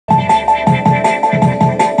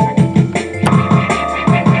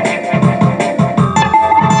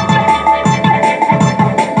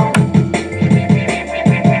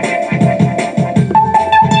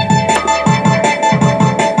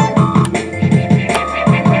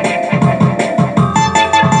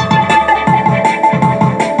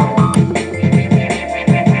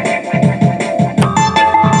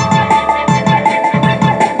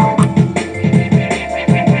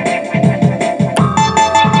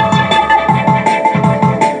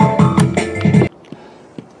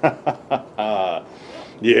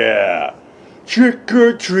Yeah. Trick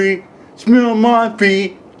or treat, smell my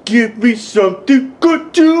feet, give me something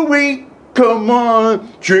good to eat. Come on,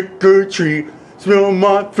 trick or treat, smell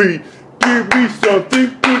my feet, give me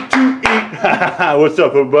something good to eat. What's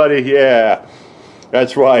up, everybody? Yeah,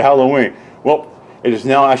 that's right, Halloween. Well, it is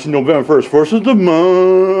now actually November 1st, first of the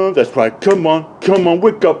month. That's right, come on,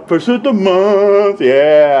 wake up, first of the month.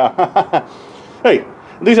 Yeah. Hey,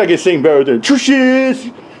 at least I can sing better than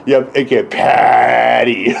Trish's. Yep, aka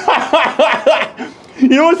Patty. You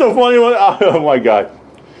know what's so funny? Oh my god.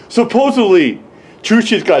 Supposedly,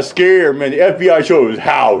 Trish's got scared, man. The FBI showed his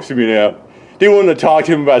house, you know. They wanted to talk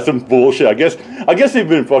to him about some bullshit. I guess they've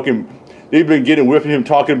been getting with him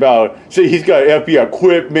talking about, say he's got FBI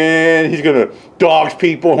equipment, he's gonna dox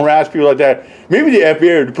people, harass people like that. Maybe the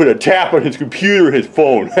FBI would put a tap on his computer, his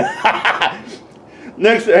phone.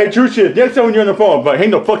 Hey, true shit, next time when you're on the phone, but hang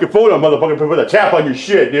the fucking phone on, motherfucker, put a tap on your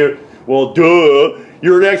shit, dude. Well, duh,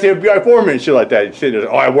 you're an ex-FBI foreman and shit like that. Shit, oh,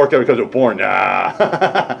 I worked out because of porn.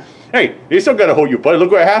 Nah. Hey, they still gotta hold you, buddy. Look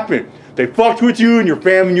what happened. They fucked with you and your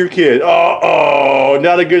family and your kids. Uh-oh,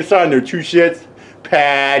 not a good sign there, true shits.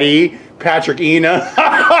 Patty, Patrick Ina.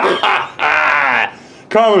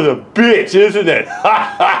 Karma's a bitch, isn't it?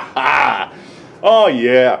 Oh,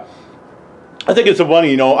 yeah. I think it's so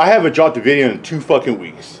funny, you know, I haven't dropped a video in 2 fucking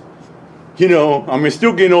weeks. You know, I'm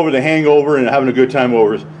still getting over the hangover and having a good time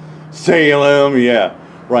over Salem, yeah.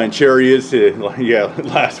 Ryan Chariots, yeah,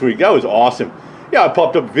 last week. That was awesome. Yeah, I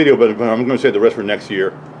popped up a video, but I'm going to say the rest for next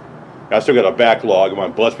year. I still got a backlog of my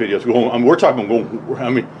bus videos going. I mean, I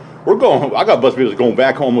got bus videos going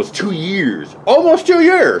back almost 2 years. Almost 2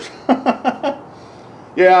 years!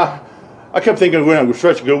 Yeah. I kept thinking we're going to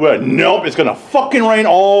stretch good weather. Nope, it's going to fucking rain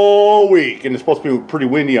all week. And it's supposed to be pretty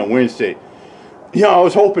windy on Wednesday. Yeah, I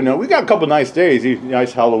was hoping. We got a couple nice days.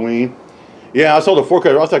 Nice Halloween. Yeah, I saw the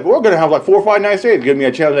forecast. I was like, we're going to have like 4 or 5 nice days. Give me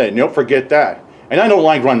a chance today. Nope, forget that. And I don't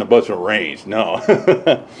like riding the bus when it rains. No.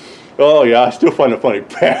 Oh, yeah, I still find it funny.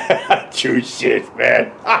 True shit,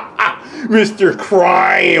 man. Mr.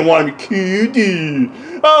 Crying wanted to be cute.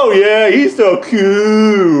 Oh, yeah, he's so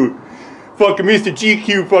cute. Fucking Mr.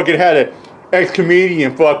 GQ fucking had an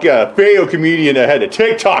ex-comedian, failed comedian that had a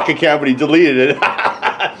TikTok account, but he deleted it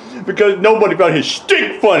because nobody found his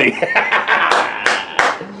shtick funny.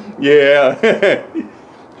 Yeah.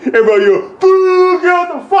 Everybody go, boo, get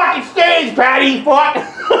off the fucking stage, Patty, fuck.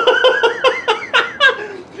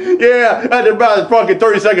 Yeah, after about fucking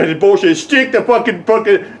 30 seconds of bullshit, stick the fucking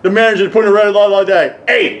the manager's putting around like that.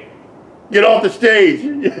 Hey, get off the stage.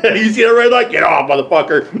 You see the red light? Get off,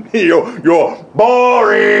 motherfucker. You're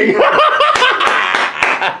boring.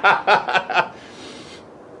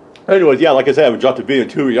 Anyways, yeah, like I said, I haven't dropped a video in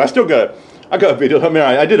 2 weeks. I got a video. I mean,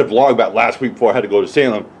 I did a vlog about last week before I had to go to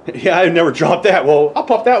Salem. Yeah, I never dropped that. Well, I'll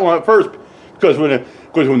pop that one up first because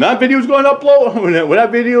when that video is going to upload, when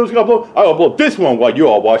that video is going to upload, I'll upload this one while you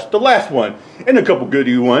all watch the last one and a couple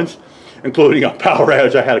goodie ones, including a power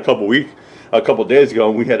outage I had a couple days ago,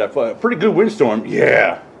 and we had a pretty good windstorm.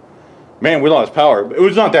 Yeah. Man, we lost power. It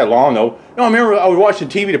was not that long, though. No, I remember I was watching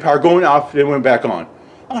TV, the power going off, then went back on.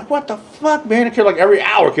 I'm like, what the fuck, man? It kept like every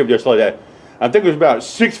hour kept just like that. I think it was about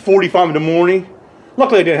 6:45 in the morning.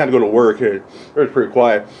 Luckily, I didn't have to go to work. It was pretty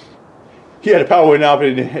quiet. He had the power went off,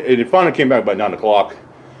 and it finally came back by 9 o'clock.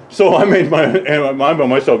 So I made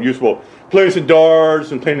myself useful. Playing some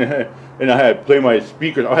darts and playing and I had to play my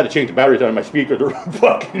speakers. I had to change the batteries out of my speakers. They're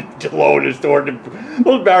fucking low in the store.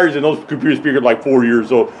 Those batteries in those computer speakers are like 4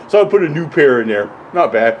 years old. So I put a new pair in there.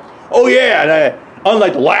 Not bad. Oh yeah, and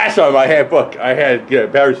unlike the last time I had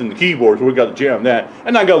batteries in the keyboard, so we got to jam that.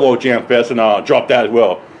 And I got a little jam fest, and I'll drop that as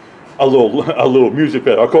well. A little music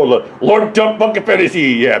fest. I call it a Larp Dump Bucket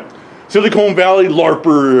Fantasy. Yeah, Silicon Valley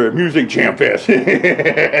Larper Music Jam Fest.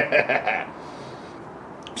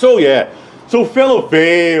 So yeah. So fellow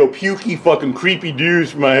fail, pukey, fucking creepy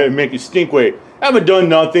dudes make it stink way. Haven't done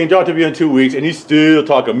nothing, dropped a video in 2 weeks, and he's still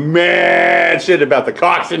talking mad shit about the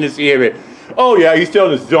Cox in this area. Oh yeah, he's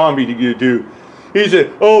telling this zombie to do. He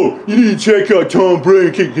said, oh, you need to check out Tom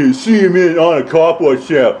Brady, see him in on a cop watch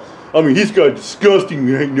show. I mean, he's got disgusting,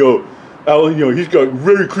 he's got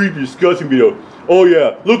very creepy, disgusting video. Oh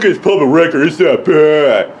yeah, look at his public record, it's that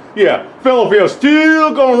bad. Yeah, fellow fail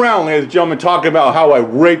still going around, ladies and gentlemen, talking about how I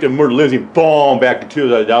raped and murdered Lindsay Baum back in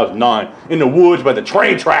 2009 in the woods by the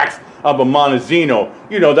train tracks up in Montezino.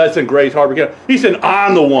 You know, that's in Grace Harbor County. He said,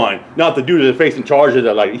 I'm the one, not the dude that's facing charges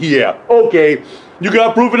that like, yeah, okay. You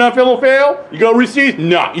got proof of that, fellow fail? You got receipts?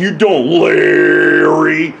 Nah, you don't,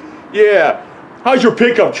 Larry. Yeah. How's your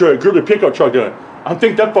pickup truck, girly pickup truck doing? I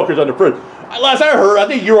think that fucker's on the front. Last I heard, I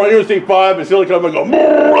think you were on Interstate 5 in Silicon Valley. Go.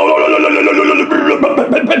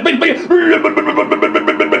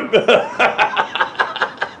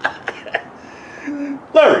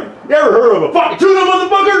 Larry, you ever heard of a fucking tuna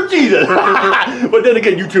motherfucker? Jesus. But then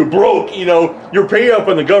again, you too broke, you know. Your payout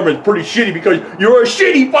from the government is pretty shitty because you're a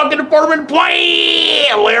shitty fucking department employee,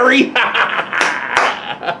 Larry.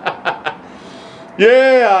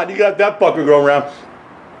 Yeah, you got that fucker going around.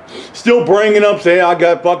 Still bringing up, saying I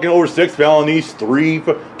got fucking over 6 felonies, 2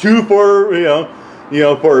 for,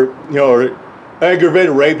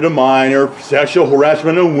 aggravated rape of a minor, sexual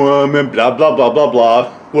harassment of a woman, blah, blah, blah, blah,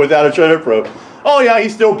 blah, without a shred of proof. Oh yeah,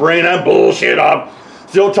 he's still bringing that bullshit up.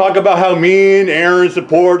 Still talk about how me and Aaron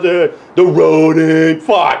support the rodent.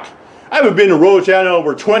 Fuck. I haven't been to Road Channel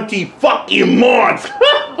over 20 fucking months.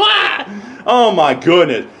 Oh my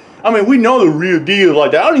goodness. I mean, we know the real deal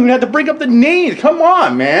like that. I don't even have to bring up the names. Come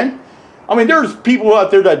on, man. I mean, there's people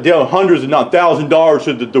out there that deal hundreds and not $1,000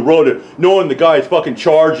 to the rodent, knowing the guy's fucking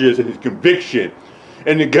charges and his conviction.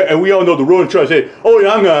 And we all know the rodent tries to say, oh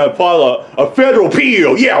yeah, I'm going to file a federal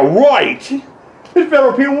appeal. Yeah, right. His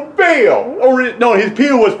federal appeal will fail. Or no, his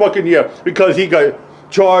appeal was fucking, yeah, because he got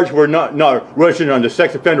charged for not rushing on the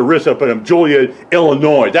sex offender risk up in Joliet,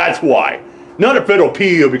 Illinois. That's why. Not a federal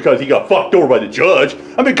appeal because he got fucked over by the judge.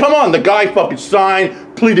 I mean, come on, the guy fucking signed,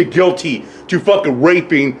 pleaded guilty to fucking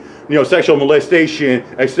raping, sexual molestation,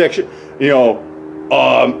 what's that?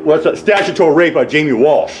 Statutory rape by Jamie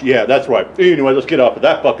Walsh. Yeah, that's right. Anyway, let's get off of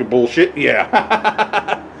that fucking bullshit.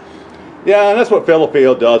 Yeah. Yeah, that's what Fellow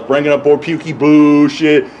Fail does, bringing up more pukey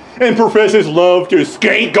bullshit, and professors love to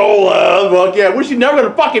skank love. Well, yeah, wish you never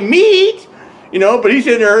gonna fucking meet, but he's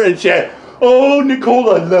sitting there and said, oh,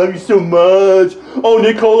 Nicole, I love you so much. Oh,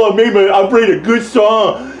 Nicole, I played a good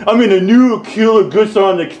song. I made a new killer good song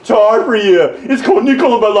on the guitar for you. It's called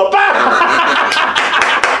Nicole by Love.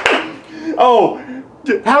 Oh,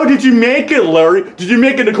 how did you make it, Larry? Did you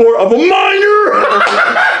make it in the core of a minor?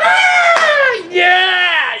 Yeah.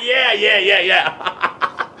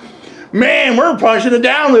 Man, we're punching it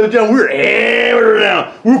down, little down. We're hammering it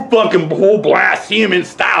down. We're fucking whole blast human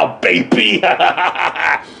style, baby.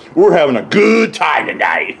 We're having a good time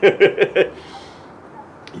tonight.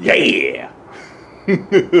 Yeah.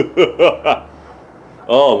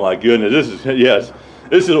 Oh my goodness,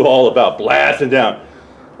 this is all about blasting down.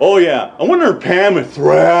 Oh yeah, I wonder if Pam and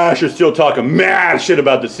Thrash are still talking mad shit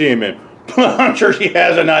about the semen. I'm sure she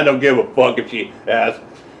has, and I don't give a fuck if she has.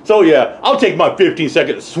 So yeah, I'll take my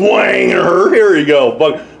 15-second swing at her. Here you go.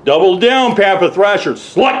 Double down, Papa Thrasher,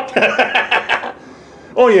 slut.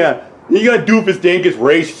 Oh yeah, you got Doofus Dinkus,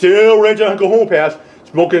 Ray still range on Uncle Home Pass,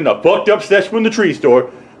 smoking a fucked up sesh from the tree store.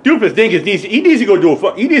 Doofus Dinkus needs to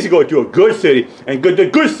go to a good city and get the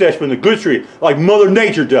good sesh from the good tree, like Mother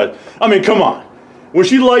Nature does. I mean, come on. When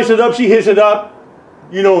she lights it up, she hits it up.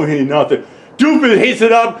 You know, he nothing. Doofus hits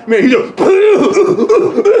it up, man, he's like,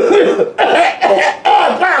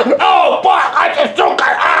 oh fuck, I just choked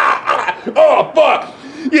it. Oh fuck.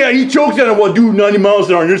 Yeah, he chokes on it while doing 90 miles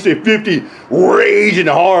an hour, Interstate 50, raging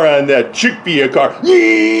hard on that chick-fil-A car.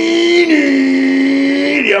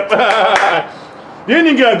 Yep. Then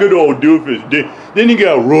you got good old Doofus. Then you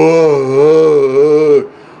got Roy.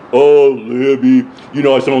 Oh, Libby. I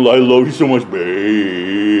love you so much,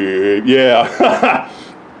 babe. Yeah.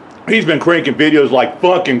 He's been cranking videos like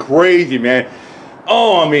fucking crazy, man.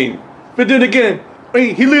 Oh, I mean, but then again,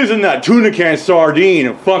 he lives in that tuna can sardine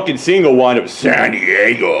and fucking single wine of San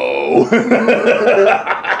Diego.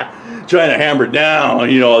 Trying to hammer down,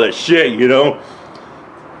 all that shit,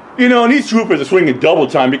 And these troopers are swinging double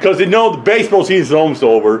time because they know the baseball season's almost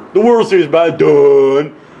over. The World Series is about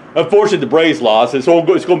done. Unfortunately, the Braves lost, and so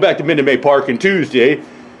it's going back to Minute Maid Park on Tuesday.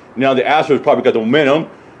 Now the Astros probably got the momentum.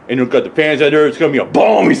 And you've got the fans out there. It's going to be a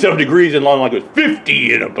balmy 7 degrees in London, like it was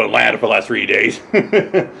 50 in Atlanta for the last 3 days.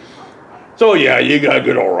 So yeah, you got a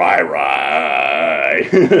good old rye.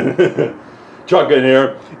 Chuck in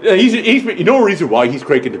there. He's the reason why he's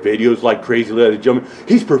cranking the videos like crazy, ladies and gentlemen.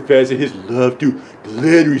 He's professing his love to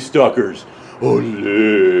glittery stalkers. Oh,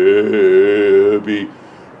 Libby.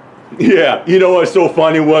 Yeah, you know what's so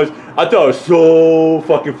funny was? I thought it was so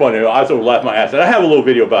fucking funny. I sort of laughed my ass. And I have a little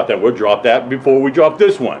video about that. We'll drop that before we drop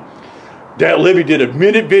this one. That Libby did a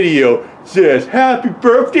minute video. Says, happy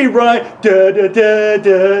birthday, Ryan. Da da da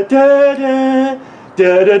da da da.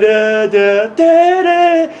 Da da da da da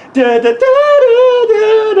da. Da da da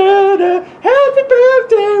da da da. Happy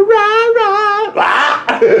birthday, Ryan.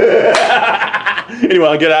 Anyway,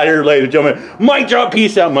 I'll get out of here, ladies and gentlemen. Mic drop,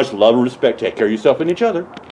 peace out. Much love and respect. Take care of yourself and each other.